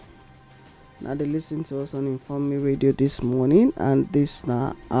see. Now they listen to us on Informe Radio this morning, and this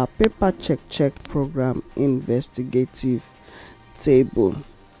now our paper check program investigative table.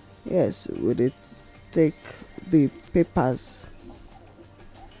 Yes, we did take the papers.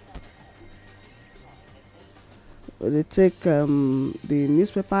 We take the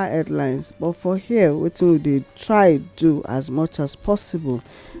newspaper headlines, but for here, wetin we dey try do as much as possible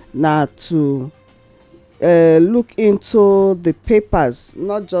na to look into the papers,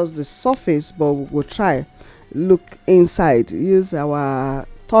 not just the surface, but we go try look inside, use our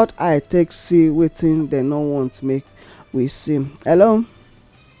third eye take see wetin dem no want make we see. Hello.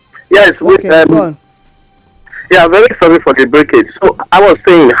 Yes, okay, go on. Yeah, very sorry for the breakage. So I was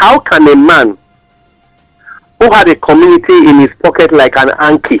saying, how can a man who had a community in his pocket like an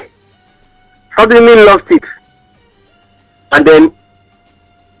Anki suddenly lost it, and then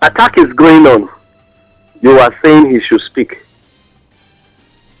attack is going on? You are saying he should speak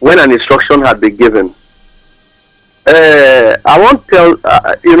when an instruction had been given. I won't tell,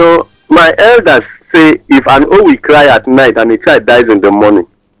 my elders say if an Owi cry at night and a child dies in the morning,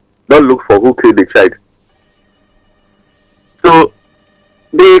 don't look for who killed the child. So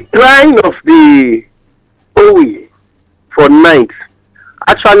the crying of the Owi for night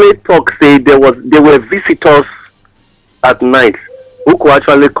actually talk say there were visitors at night who could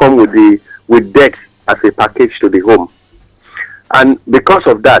actually come with death as a package to the home. And because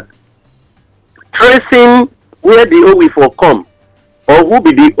of that, tracing where the Owi for come or who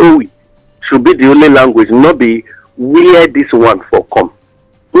be the Owi should be the only language, not be where this one for come.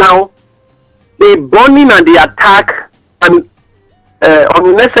 Now, the burning and the attack and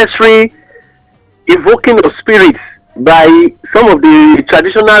unnecessary evoking of spirits by some of the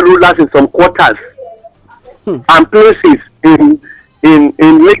traditional rulers in some quarters and places in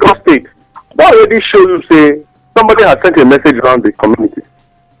Lagos State, that already shows you say somebody has sent a message around the community,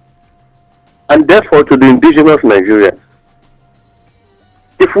 and therefore to the indigenous Nigerians.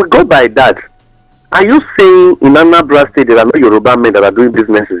 If we go by that, are you saying in Anambra State there are no Yoruba men that are doing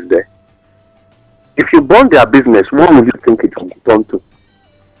businesses there? If you burn their business, what will you think it will turn to?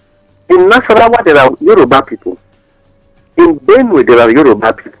 In Nasarawa there are Yoruba people. In Benue there are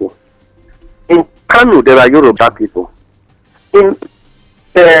Yoruba people. In Kano there are Yoruba people. In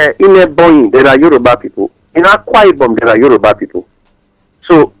Ebonyi there are Yoruba people. In Akwa Ibom there are Yoruba people.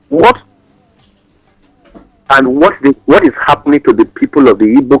 So what is happening to the people of the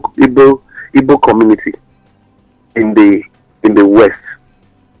Igbo community in the West?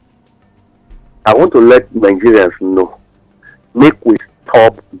 I want to let Nigerians know, make we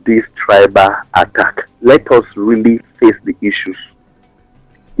stop this tribal attack. Let us really face the issues.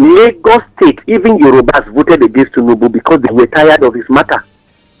 Lagos State, even Yorubas voted against Tinubu because they were tired of his matter.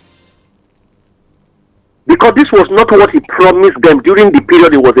 because this was not what he promised them during the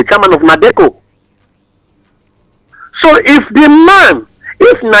period he was the chairman of NADECO. So if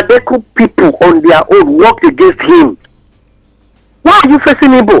NADECO people on their own worked against him, why are you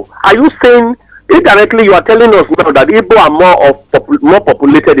facing Igbo? Are you saying indirectly you are telling us now that Igbo are more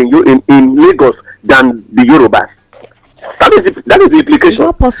populated in Lagos than the Yorubas? That is the implication. It's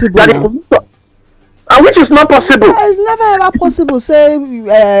not possible. And which is not possible. It's never ever possible.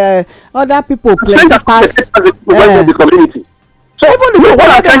 Say other people plenty pass the community. So even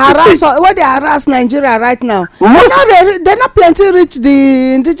when they harass Nigeria right now, they're not plenty reach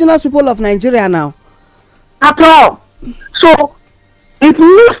the indigenous people of Nigeria now. At all. So it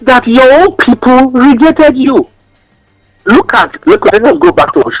means that your own people rejected you. Look, let us go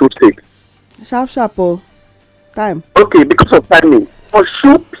back to Osho State. Sharp, time. Okay, because of timing.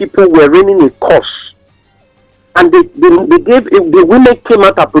 Osho people were raining a curse. And they gave, the women came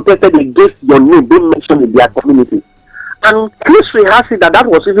out and protested against your name being mentioned in their community. And history has it that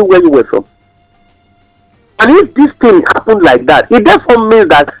was even where you were from. And if this thing happened like that, it therefore means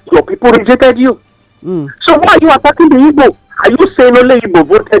that your people rejected you. So why are you attacking the Igbo? Are you saying only Igbo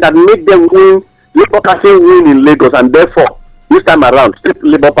voted and made them win, Labour Party win in Lagos, and therefore this time around stop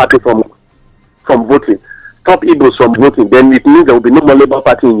Labour Party from voting, stop Igbos from voting? Then it means there will be no more Labour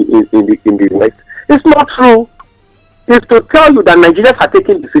Party in the West. It's not true. It's to tell you that Nigerians are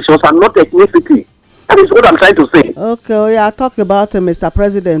taking decisions and not ethnicity. That is what I'm trying to say. Okay, talk about Mr.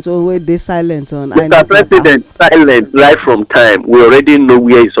 President. Wait, they silent on. Mr. President silent right from time. We already know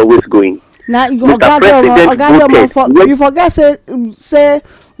where he's always going. Now you forget say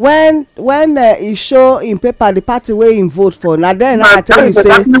when he show in paper the party where he vote for. Now then I tell you say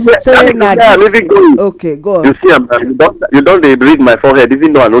now this. Okay, go on. You see, you don't read my forehead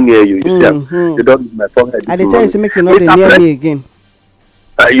even though I don't hear you. You you don't read my forehead. I tell you say make you not near me again.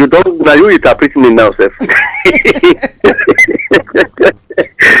 You don't. Now you interpreting it now, sir.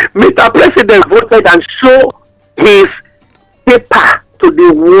 Mr. President voted and show his paper to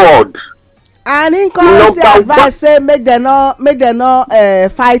the world. And in constant advice say make them not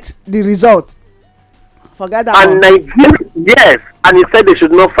fight the result. Forget that. And Nigeria, yes, and he said they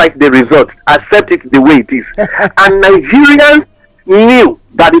should not fight the result, accept it the way it is. And Nigerians knew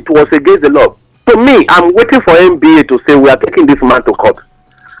that it was against the law. To me, I'm waiting for NBA to say we are taking this man to court,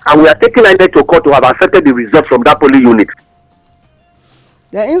 and we are taking INEC to court to have accepted the result from that polling unit.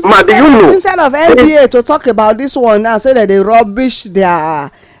 Yeah, instead of NBA to talk about this one now, say that they rubbish their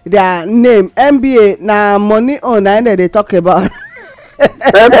name. NBA na money on and they talk about.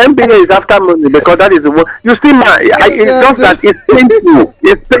 NBA is after money because that is the one. You see, it's just that it's painful.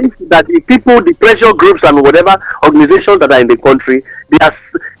 It's painful that the people, the pressure groups and whatever organizations that are in the country,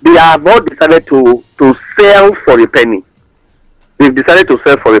 they have all decided to sell for a penny. They've decided to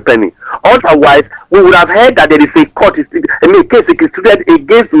sell for a penny. Otherwise, we would have heard that there is a court, case instituted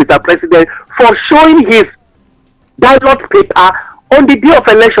against Mr. President for showing his ballot paper on the day of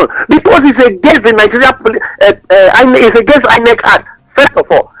election, because it's against the Nigeria, it's against INEC Act. First of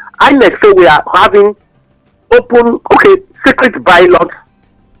all, INEC say we are having secret ballot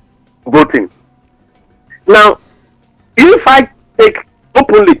voting. Now, if I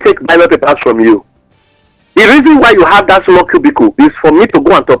openly take ballot papers from you, the reason why you have that small cubicle is for me to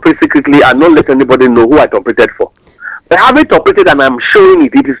go and operate secretly and not let anybody know who I operated for. I haven't operated and I'm showing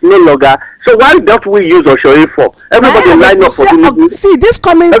it. It is no longer. So why don't we use Oshore for? Everybody line up for the see this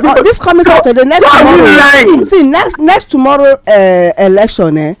coming Saturday next tomorrow. See next tomorrow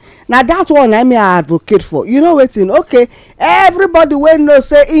election. Now that one I may advocate for. You know waiting. Okay, everybody will know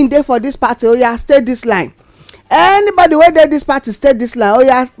say in there for this party. Oh yeah, stay this line. Anybody where there this party stay this line. Oh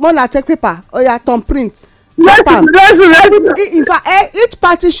yeah, wanna take paper. Oh yeah, thumb print. In fact, each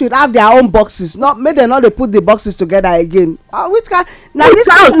party should have their own boxes. Not make them not they put the boxes together again. Which kind? Now this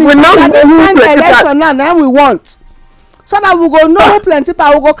kind election now we want, so that we go know plenty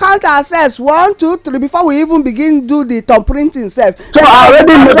people. We go count ourselves 1, 2, 3 before we even begin do the thumb printing self. So I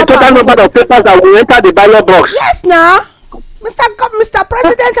already know the total number of papers that will enter the ballot box. Yes, now, Mr.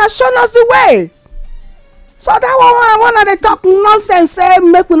 President has shown us the way. So that one they talk nonsense, say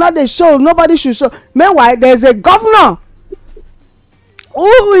make we not the show, nobody should show. Meanwhile, there's a governor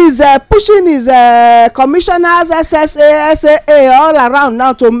who is pushing his commissioners, SSA, SAA all around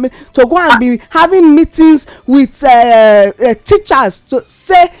now to go and be having meetings with teachers to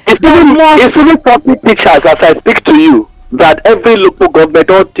say they must. It's even public teachers as I speak to you that every local government,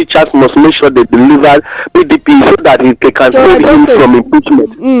 all teachers must make sure they deliver PDP so that they can save him from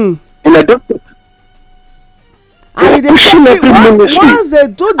impeachment. In a doctor. And once they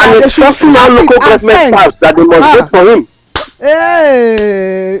do that, they should snap it and send. That they must vote for him.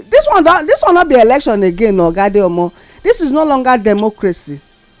 Hey, this one not be election again, oga Adeomo. This is no longer democracy.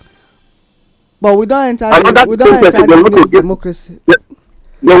 But we don't enter the democracy. They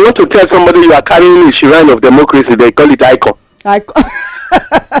want to tell somebody you are carrying a shrine of democracy. They call it icon.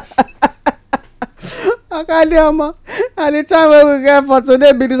 Adeomo, and the time we get for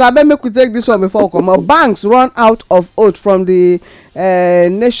today be this. I bet make we take this one before we come out. Banks run out of oath from the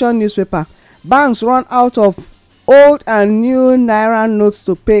Nation newspaper. Banks run out of old and new naira notes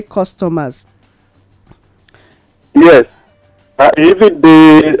to pay customers. Yes. Even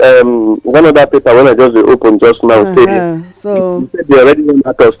the one other paper when I just opened just now so they already run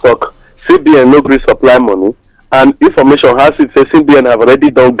out of stock. CBN no gree supply money, and information has it say CBN have already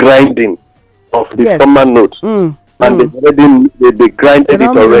done grinding of the summer notes, and they grinded it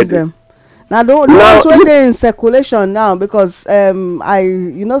already. Now the ones wey dey in circulation now, because I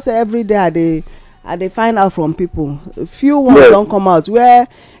say every day I dey find out from people. A few ones don come out where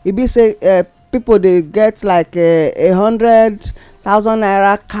e be say people dey get like 100,000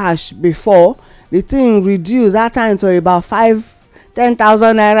 naira cash before. The thing reduce that time to about 10,000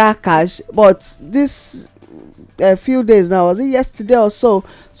 naira cash, but this a few days now, was it yesterday or so,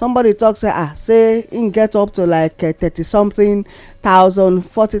 somebody talk say him get up to like 30 something thousand,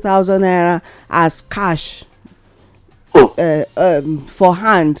 40,000 naira as cash for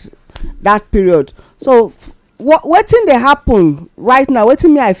hand that period. So wetin dey happen right now,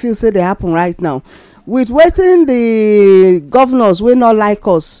 wetin me I feel say dey happen right now with wetin the governors wey not like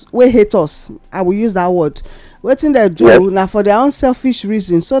us, wey hate us, I will use that word, wetin dem do na for their own selfish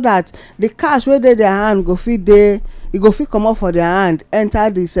reason, so that the cash wey dey their hand go fit comot for their hand, enter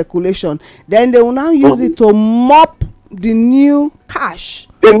the circulation, then they will now use it to mop the new cash,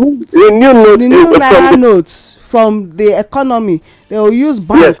 the new naira notes from the economy. They will use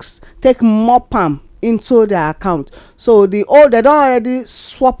banks take mop am into their account. So the old, they don already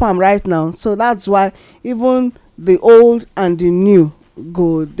swap am right now, so that's why even the old and the new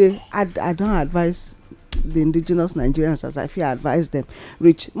go dey. I don advise the indigenous Nigerians, as I feel advise them,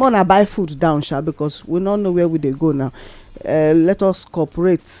 reach more na buy food down sha, because we no know where we dey go now. Let us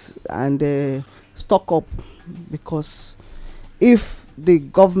cooperate and stock up, because if the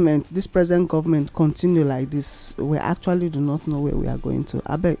government, this present government, continue like this, we actually do not know where we are going to.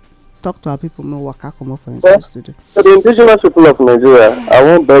 Abeg, talk to our people, no waka comot for inside studio. So the indigenous people of Nigeria, I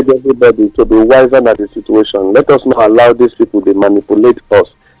wan beg everybody to be wiser at the situation. Let us not allow these people to manipulate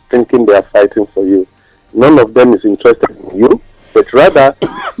us, thinking they are fighting for you. None of them is interested in you, but rather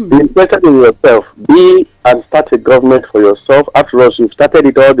be interested in yourself. Be and start a government for yourself. After all, you've started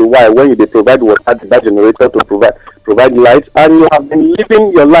it all the while when you provide water to that generator to provide lights, and you have been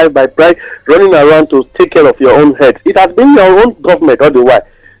living your life by running around to take care of your own head. It has been your own government all the while.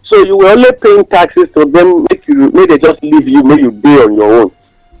 So you were only paying taxes to them, make they just leave you, make you be on your own.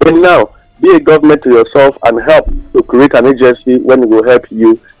 But now, be a government to yourself and help to create an agency when it will help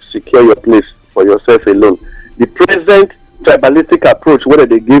you secure your place for yourself alone. The present tribalistic approach, whether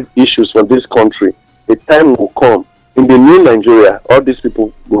they give issues from this country, the time will come. In the new Nigeria, all these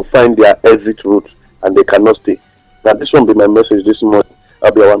people will find their exit route and they cannot stay. Now, this won't be my message this morning.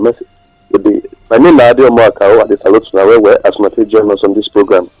 I'll be our message. My name is Adeomo Akao. I salute you where as my join us on this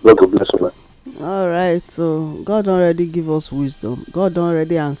program. God will bless you. All right, so God already give us wisdom. God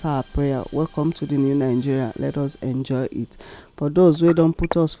already answer our prayer. Welcome to the new Nigeria. Let us enjoy it. For those who don't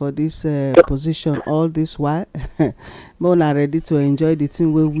put us for this position all this while, we're not ready to enjoy the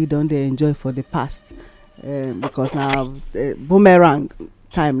thing where we don't enjoy for the past. Because now boomerang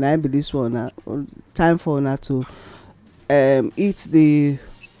time now be this one. Time for now to eat the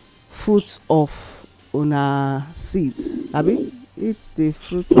fruits of una seeds. Abi? Eat the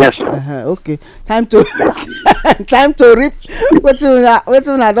fruit. Yes. Okay. Time to reap.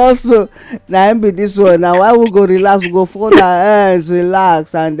 Wetin una don sow. Na be this one. Now why we go relax? We go fold our hands,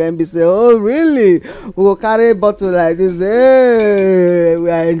 relax, and then be say, oh really? We go carry bottle like this. Hey, we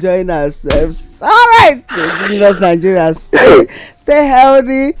are enjoying ourselves. All right, indigenous Nigerians, stay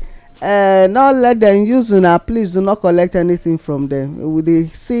healthy. Not let them use una. Please do not collect anything from them. We dey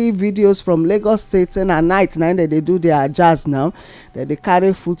see videos from Lagos State, and at night now they do their jazz now, that they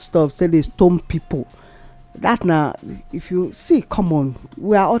carry foodstuffs, say they stone people. That now, if you see, come on,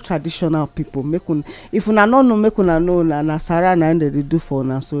 we are all traditional people. If una no know, make una know na Nasara na they do for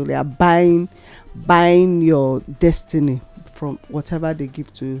una. So they are buying your destiny from whatever they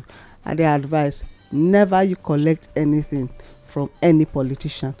give to you. And they advise, never you collect anything from any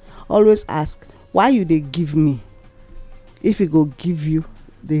politician. Always ask, why you dey give me? If he go give you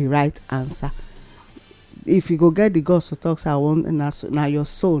the right answer. If you go get the gods to talk, say I want na your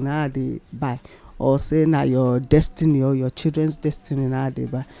soul na they buy. or say na your destiny or your children's destiny na dey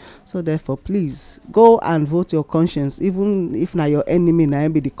buy. So therefore, please go and vote your conscience. Even if na your enemy na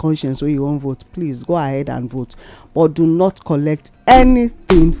be the conscience wey you wan vote, please go ahead and vote, but do not collect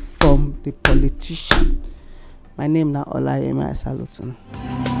anything from the politician. My name na Olayemi. I salute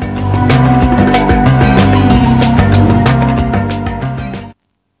you.